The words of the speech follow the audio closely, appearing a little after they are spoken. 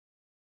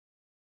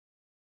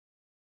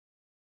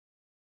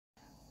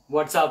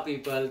What's up,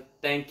 people?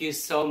 Thank you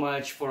so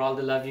much for all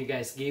the love you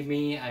guys give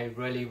me. I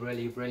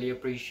really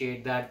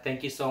appreciate that.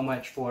 Thank you so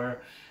much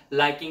for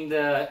liking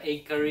the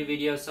egg curry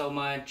video so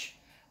much.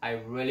 I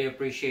really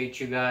appreciate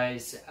you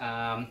guys.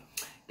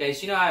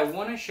 Guys, I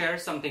want to share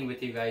something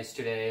with you guys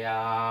today.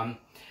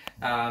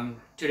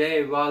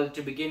 Today, well,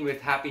 to begin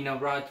with, Happy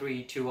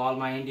Navratri to all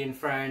my Indian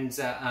friends,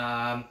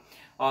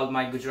 all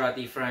my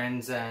Gujarati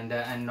friends,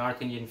 and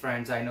North Indian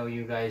friends. I know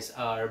you guys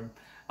are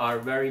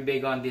very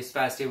big on this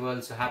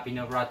festival, so Happy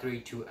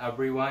Navratri to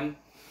everyone.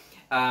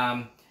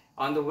 On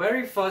the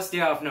very first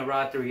day of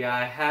Navratri,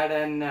 I had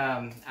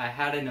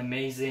an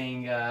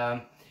amazing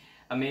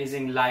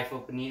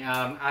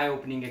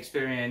eye-opening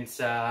experience.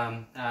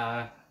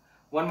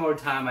 One more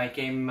time, I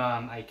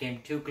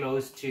came too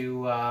close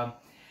to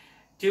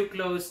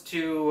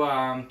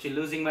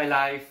losing my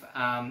life.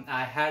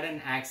 I had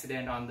an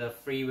accident on the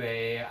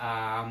freeway.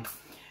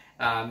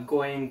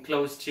 Going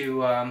close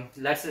to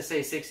let's just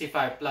say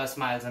 65 plus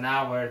miles an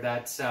hour.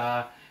 That's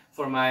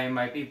for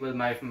my people,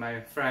 my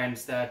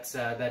friends,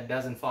 that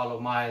doesn't follow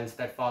miles,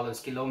 that follows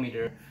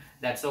kilometer.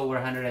 That's over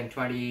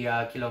 120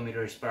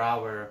 kilometers per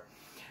hour.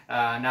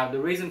 Now the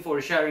reason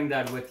for sharing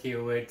that with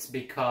you, it's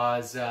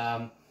because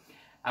I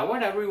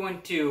want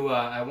everyone to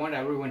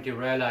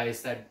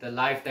realize that the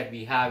life that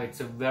we have,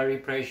 it's a very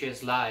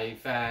precious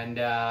life, and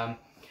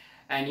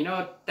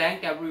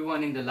thank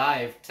everyone in the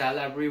life. Tell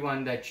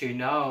everyone that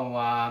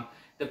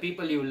the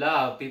people you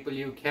love, people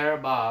you care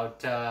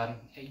about,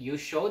 you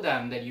show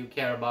them that you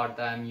care about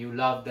them, you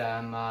love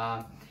them.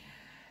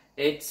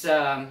 It's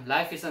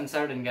life is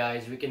uncertain,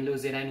 guys. We can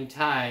lose it any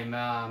time.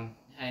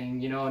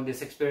 And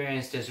this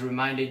experience just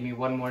reminded me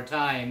one more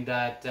time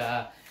that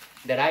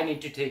I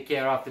need to take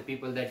care of the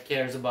people that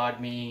cares about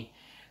me.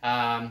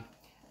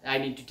 I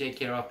need to take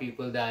care of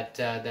people that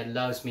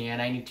loves me,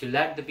 and I need to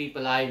let the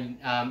people I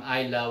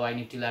love, I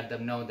need to let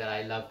them know that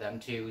I love them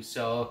too.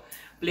 So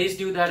please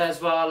do that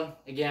as well.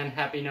 Again,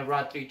 Happy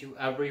Navratri to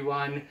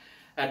everyone.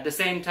 At the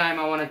same time,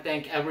 I want to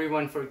thank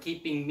everyone for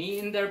keeping me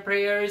in their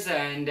prayers,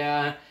 and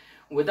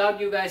without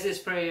you guys'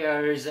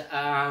 prayers,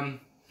 I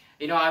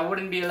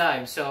wouldn't be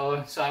alive.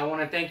 So I want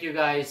to thank you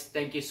guys.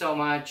 Thank you so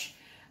much.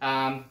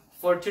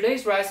 For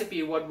today's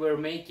recipe, what we're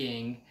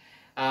making,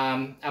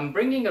 I'm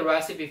bringing a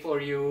recipe for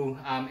you.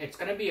 It's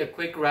gonna be a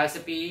quick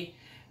recipe.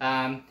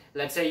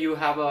 Let's say you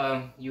have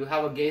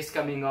a guest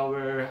coming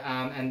over,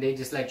 and they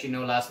just let you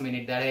know last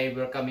minute that, hey,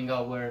 we're coming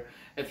over,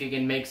 if you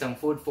can make some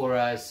food for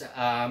us.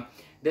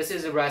 This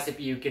is a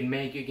recipe you can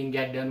make. You can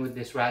get done with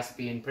this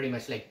recipe in pretty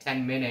much like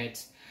 10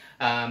 minutes.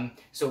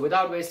 So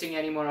without wasting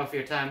any more of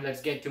your time,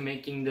 let's get to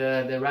making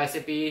the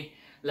recipe.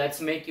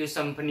 Let's make you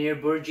some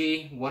Paneer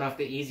Bhurji, one of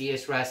the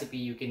easiest recipe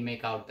you can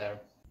make out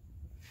there.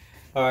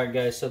 Alright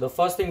guys, so the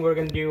first thing we're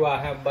going to do, I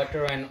have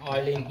butter and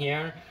oil in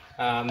here.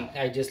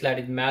 I just let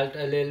it melt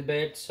a little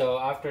bit. So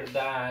after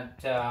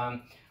that,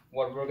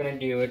 what we're going to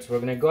do is we're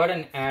going to go ahead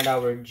and add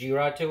our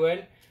jeera to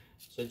it.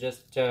 So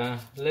just a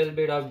little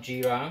bit of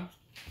jeera,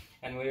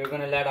 and we're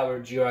going to let our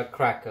jeera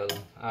crackle.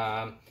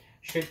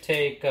 Should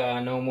take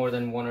no more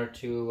than 1 or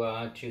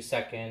 2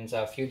 seconds,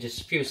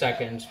 just few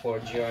seconds for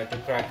jeera to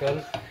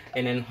crackle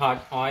in a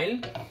hot oil.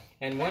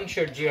 And once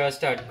your jeera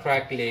start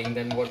crackling,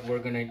 then what we're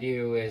gonna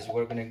do is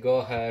we're gonna go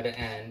ahead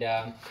and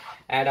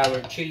add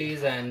our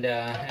chilies and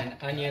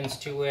onions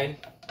to it.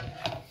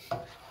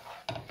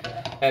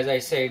 As I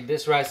said,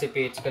 this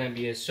recipe, it's gonna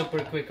be a super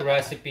quick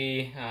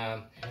recipe,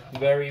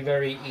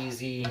 very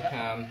easy,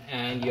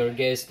 and your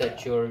guests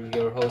that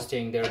you're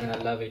hosting, they're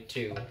gonna love it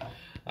too.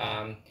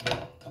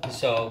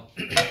 So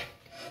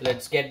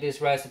let's get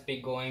this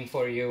recipe going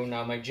for you.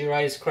 Now my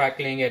jeera is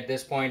crackling. At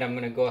this point, I'm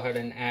gonna go ahead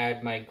and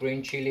add my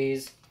green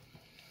chilies.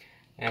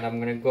 And I'm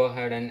gonna go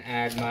ahead and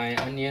add my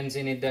onions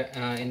in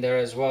there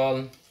as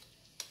well.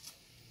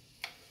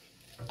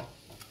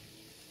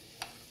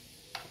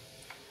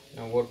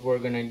 Now what we're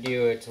gonna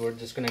do is we're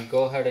just gonna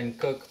go ahead and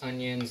cook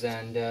onions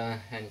and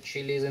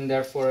chilies in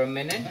there for a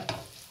minute.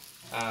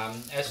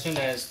 As soon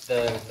as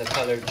the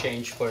color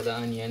change for the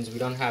onions, we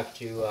don't have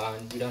to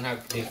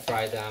deep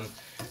fry them.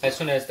 As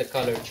soon as the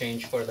color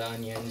change for the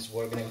onions,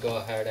 we're gonna go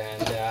ahead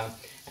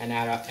and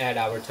add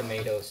our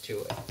tomatoes to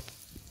it.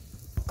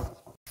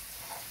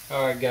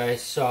 Alright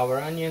guys, so our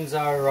onions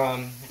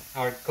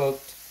are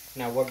cooked.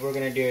 Now what we're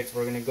gonna do is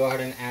we're gonna go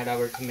ahead and add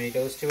our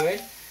tomatoes to it.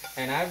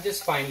 And I've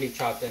just finely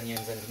chopped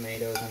onions and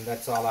tomatoes, and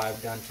that's all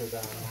I've done to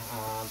them.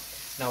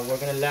 Now we're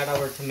gonna let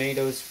our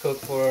tomatoes cook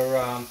for,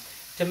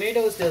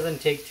 tomatoes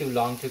doesn't take too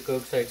long to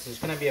cook, so it's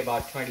just gonna be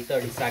about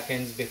 20-30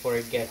 seconds before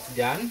it gets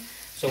done.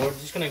 So we're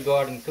just gonna go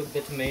ahead and cook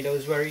the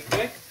tomatoes very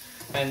quick.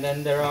 And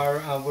then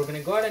we're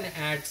gonna go ahead and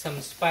add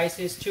some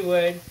spices to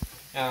it.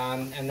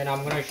 And then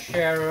I'm gonna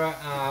share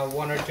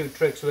 1 or 2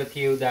 tricks with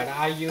you that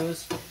I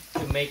use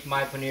to make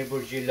my Paneer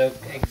Bhurji look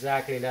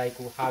exactly like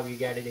how you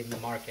get it in the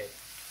market.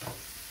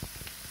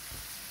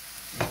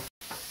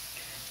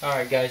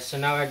 Alright guys, so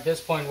now at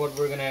this point what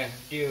we're gonna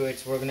do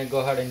is we're gonna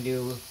go ahead and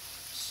do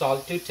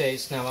salt to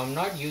taste. Now I'm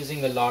not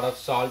using a lot of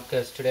salt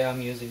because today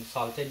I'm using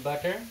salted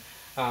butter.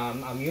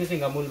 I'm using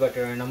Amul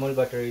butter, and Amul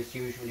butter is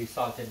usually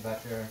salted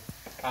butter.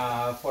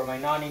 For my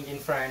non-Indian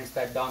friends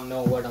that don't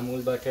know what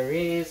Amul butter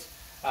is,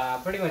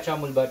 pretty much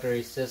Amul butter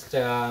is just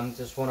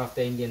one of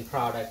the Indian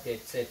product.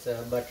 It's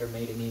a butter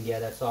made in India.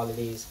 That's all it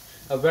is.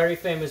 A very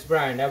famous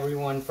brand.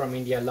 Everyone from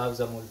India loves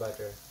Amul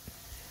butter.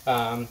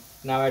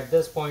 Now at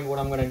this point, what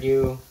I'm gonna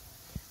do,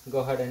 go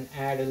ahead and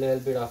add a little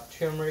bit of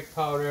turmeric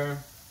powder.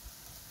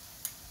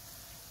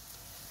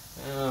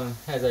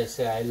 As I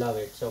say, I love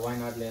it, so why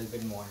not a little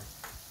bit more?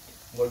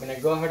 We're gonna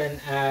go ahead and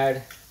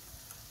add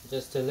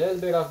just a little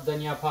bit of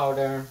dhania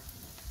powder.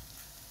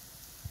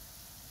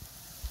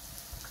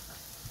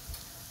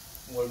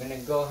 We're gonna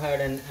go ahead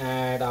and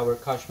add our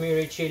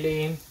Kashmiri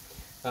chili.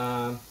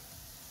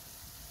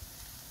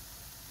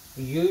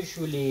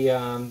 Usually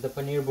the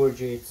Paneer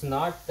Bhurji, it's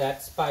not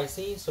that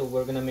spicy, so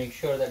we're gonna make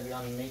sure that we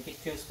don't make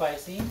it too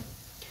spicy.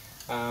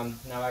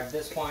 Now at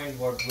this point,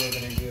 what we're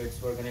gonna do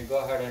is we're gonna go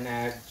ahead and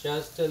add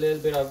just a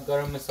little bit of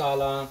garam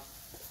masala,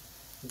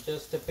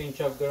 just a pinch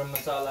of garam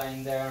masala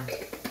in there.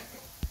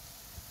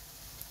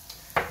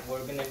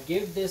 We're gonna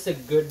give this a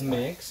good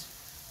mix.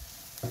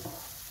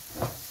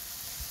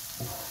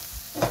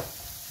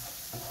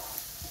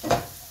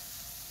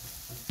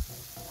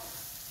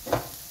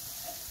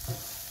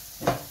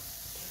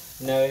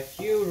 Now if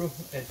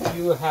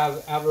you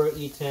have ever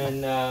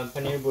eaten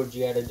Paneer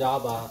Bhurji at a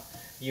dhaba,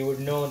 you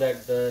would know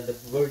that the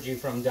Bhurji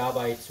from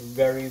dhaba, it's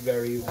very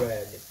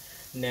red.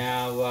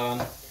 Now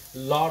a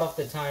lot of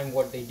the time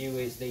what they do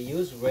is they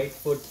use red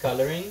food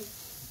coloring.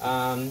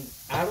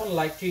 I don't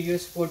like to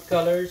use food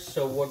colors,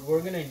 so what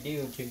we're gonna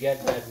do to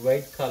get that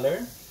red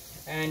color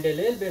and a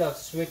little bit of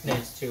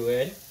sweetness to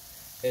it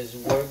is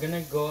we're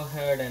gonna go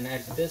ahead and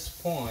at this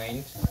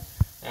point,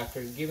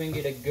 after giving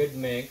it a good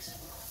mix,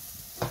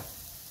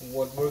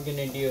 what we're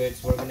gonna do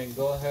is we're gonna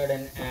go ahead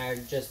and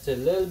add just a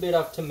little bit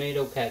of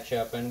tomato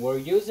ketchup, and we're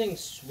using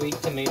sweet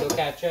tomato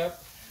ketchup.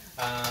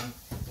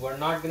 We're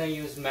not gonna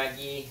use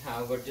Maggi,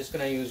 we're just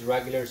gonna use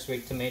regular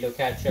sweet tomato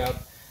ketchup.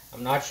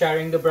 I'm not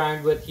sharing the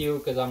brand with you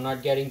because I'm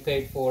not getting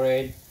paid for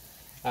it,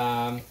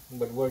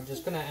 but we're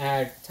just gonna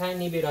add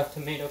tiny bit of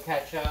tomato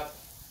ketchup.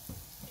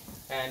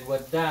 And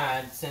with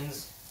that,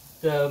 since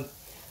the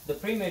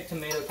pre-made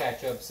tomato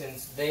ketchup,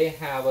 since they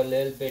have a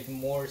little bit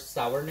more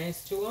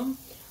sourness to them,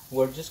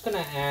 we're just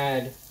gonna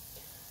add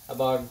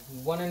about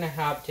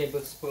 1.5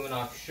 tablespoons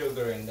of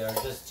sugar in there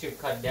just to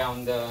cut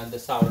down the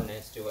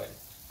sourness to it.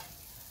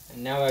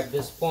 And now at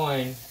this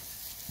point,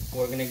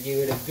 we're gonna give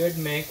it a good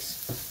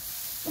mix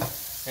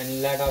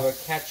and let our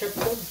ketchup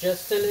cook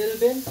just a little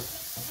bit.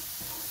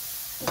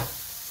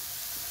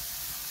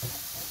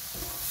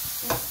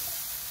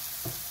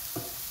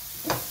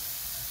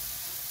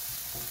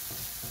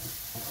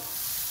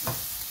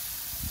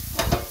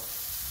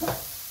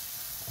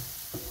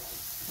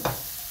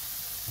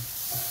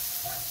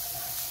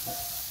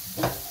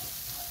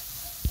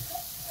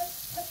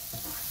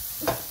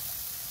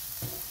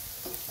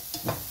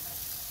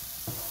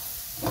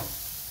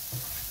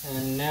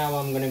 And now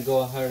I'm gonna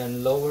go ahead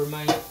and lower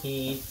my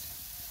heat,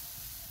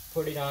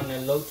 put it on a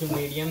low to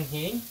medium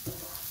heat,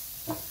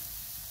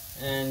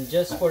 and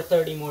just for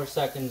 30 more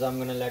seconds I'm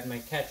gonna let my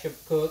ketchup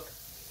cook.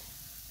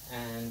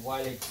 And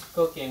while it's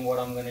cooking, what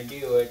I'm gonna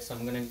do is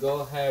I'm gonna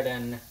go ahead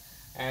and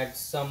add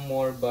some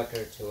more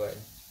butter to it.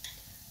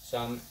 So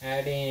I'm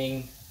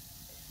adding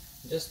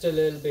just a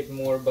little bit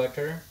more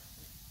butter.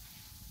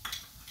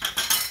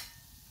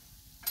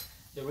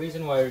 The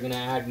reason why we're gonna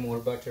add more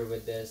butter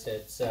with this,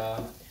 it's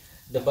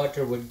the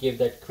butter would give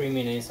that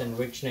creaminess and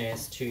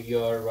richness to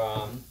your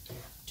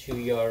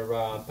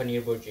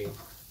Paneer Bhurji.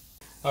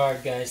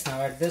 Alright guys, now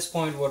at this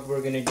point what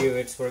we're gonna do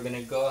is we're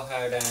gonna go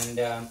ahead and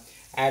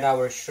add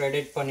our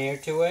shredded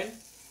paneer to it.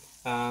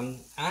 I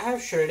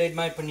have shredded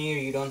my paneer.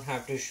 You don't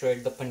have to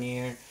shred the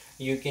paneer.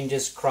 You can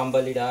just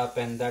crumble it up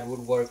and that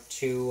would work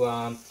too.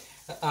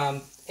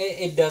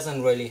 It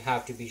doesn't really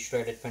have to be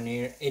shredded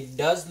paneer. It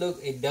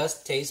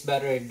does taste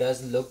better, it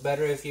does look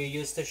better if you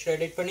use the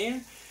shredded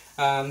paneer.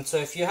 So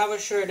if you have a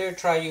shredder,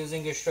 try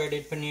using a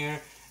shredded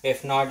paneer.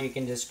 If not, you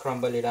can just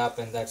crumble it up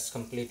and that's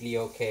completely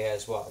okay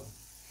as well.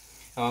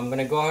 Now I'm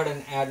gonna go ahead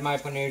and add my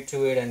paneer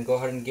to it and go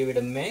ahead and give it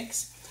a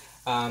mix.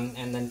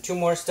 And then 2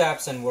 more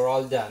steps and we're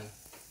all done.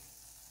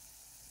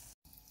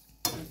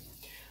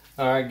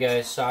 Alright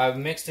guys, so I've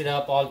mixed it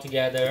up all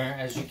together.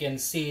 As you can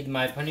see,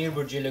 my Paneer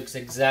Bhurji looks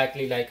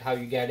exactly like how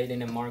you get it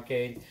in a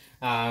market.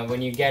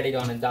 When you get it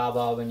on a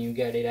dhaba, when you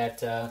get it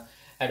at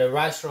a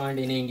restaurant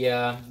in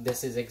India,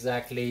 this is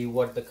exactly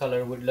what the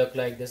color would look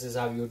like. This is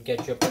how you would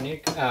get your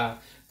Paneer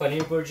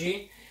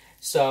Bhurji.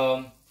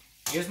 So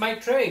use my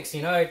tricks,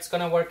 you know, it's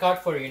gonna work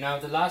out for you. Now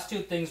the last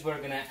 2 things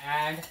we're gonna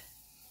add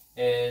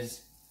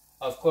is,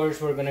 of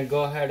course, we're gonna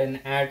go ahead and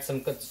add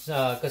some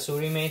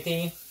kasuri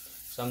methi.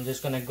 So I'm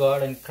just gonna go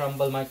ahead and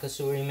crumble my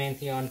kasuri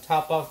methi on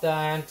top of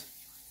that.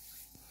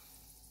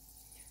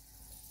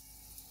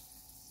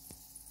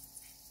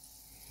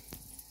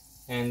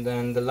 And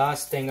then the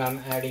last thing I'm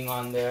adding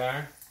on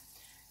there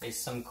is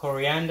some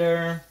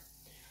coriander.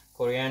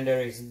 Coriander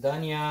is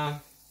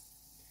dhania.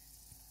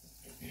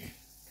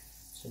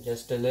 So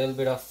just a little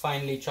bit of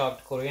finely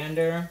chopped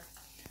coriander.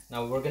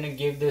 Now we're gonna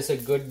give this a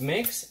good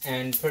mix,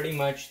 and pretty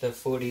much the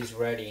food is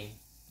ready.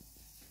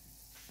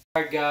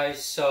 Alright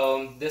guys,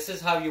 so this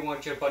is how you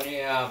want your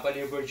Paneer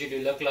Bhurji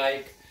to look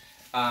like.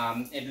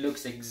 It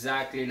looks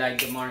exactly like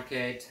the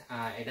market.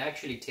 It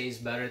actually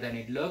tastes better than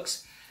it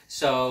looks.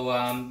 So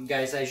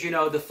guys, as you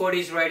know, the food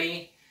is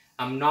ready.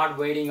 I'm not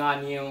waiting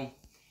on you.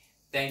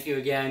 Thank you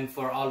again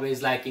for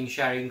always liking,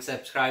 sharing,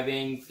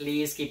 subscribing.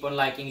 Please keep on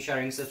liking,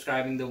 sharing,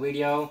 subscribing the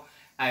video.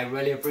 I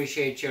really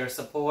appreciate your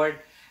support.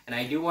 And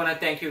I do want to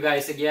thank you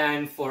guys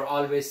again for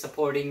always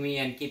supporting me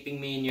and keeping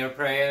me in your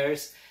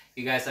prayers.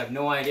 You guys have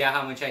no idea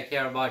how much I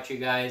care about you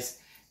guys.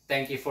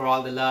 Thank you for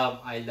all the love.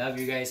 I love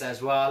you guys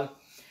as well.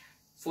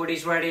 Food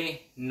is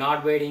ready.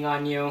 Not waiting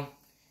on you.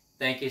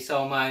 Thank you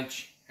so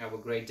much. Have a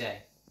great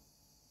day.